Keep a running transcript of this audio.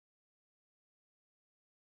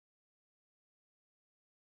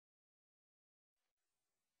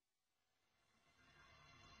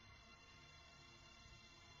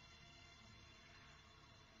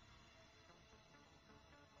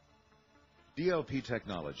DLP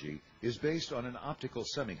technology is based on an optical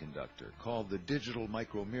semiconductor called the Digital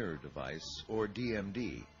Micromirror Device, or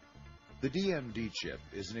DMD. The DMD chip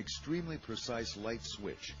is an extremely precise light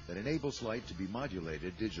switch that enables light to be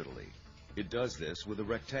modulated digitally. It does this with a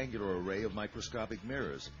rectangular array of microscopic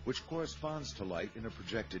mirrors, which corresponds to light in a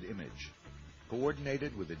projected image.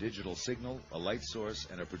 Coordinated with a digital signal, a light source,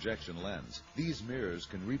 and a projection lens, these mirrors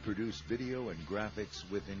can reproduce video and graphics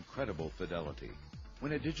with incredible fidelity.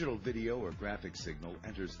 When a digital video or graphic signal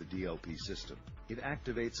enters the DLP system, it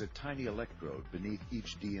activates a tiny electrode beneath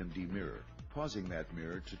each DMD mirror, causing that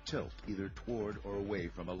mirror to tilt either toward or away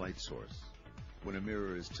from a light source. When a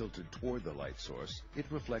mirror is tilted toward the light source, it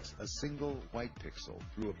reflects a single white pixel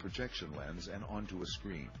through a projection lens and onto a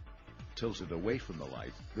screen. Tilted away from the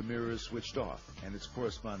light, the mirror is switched off and its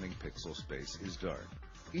corresponding pixel space is dark.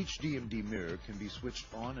 Each DMD mirror can be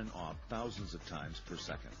switched on and off thousands of times per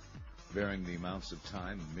second. Varying the amounts of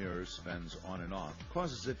time a mirror spends on and off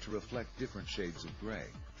causes it to reflect different shades of gray.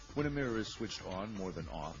 When a mirror is switched on more than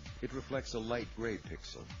off, it reflects a light gray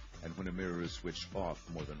pixel, and when a mirror is switched off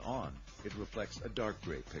more than on, it reflects a dark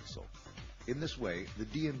gray pixel. In this way, the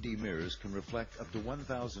DMD mirrors can reflect up to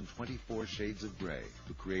 1024 shades of gray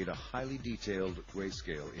to create a highly detailed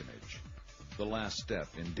grayscale image. The last step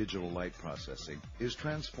in digital light processing is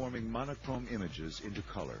transforming monochrome images into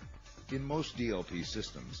color. In most DLP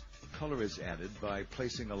systems, color is added by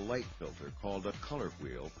placing a light filter called a color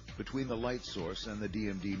wheel between the light source and the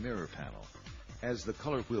DMD mirror panel. As the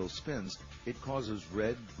color wheel spins, it causes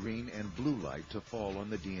red, green, and blue light to fall on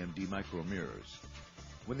the DMD micromirrors.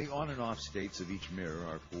 When the on and off states of each mirror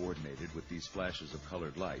are coordinated with these flashes of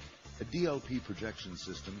colored light, a DLP projection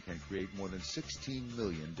system can create more than 16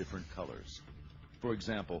 million different colors. For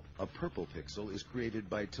example, a purple pixel is created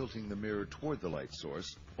by tilting the mirror toward the light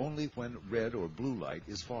source only when red or blue light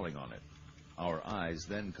is falling on it. Our eyes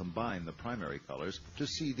then combine the primary colors to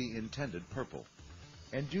see the intended purple.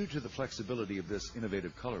 And due to the flexibility of this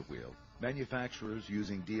innovative color wheel, manufacturers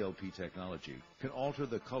using DLP technology can alter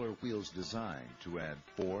the color wheel's design to add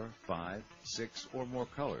 4, 5, 6, or more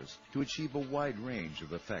colors to achieve a wide range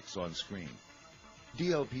of effects on screen.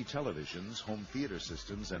 DLP televisions, home theater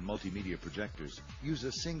systems, and multimedia projectors use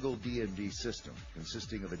a single DMD system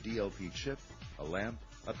consisting of a DLP chip, a lamp,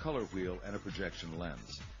 a color wheel, and a projection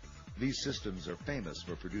lens. These systems are famous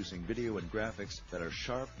for producing video and graphics that are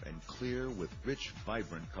sharp and clear with rich,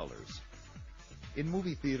 vibrant colors. In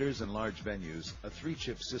movie theaters and large venues, a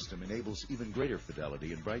 3-chip system enables even greater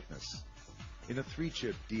fidelity and brightness. In a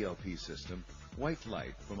 3-chip DLP system, white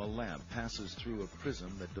light from a lamp passes through a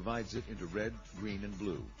prism that divides it into red, green, and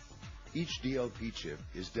blue. Each DLP chip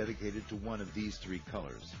is dedicated to one of these 3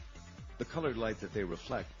 colors. The colored light that they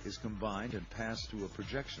reflect is combined and passed through a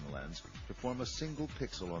projection lens to form a single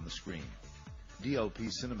pixel on the screen. DLP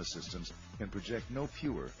cinema systems can project no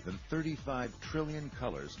fewer than 35 trillion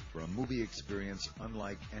colors for a movie experience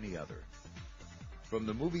unlike any other. From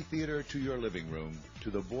the movie theater to your living room to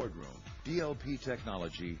the boardroom, DLP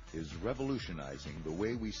technology is revolutionizing the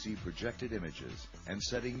way we see projected images and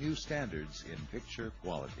setting new standards in picture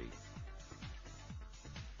quality.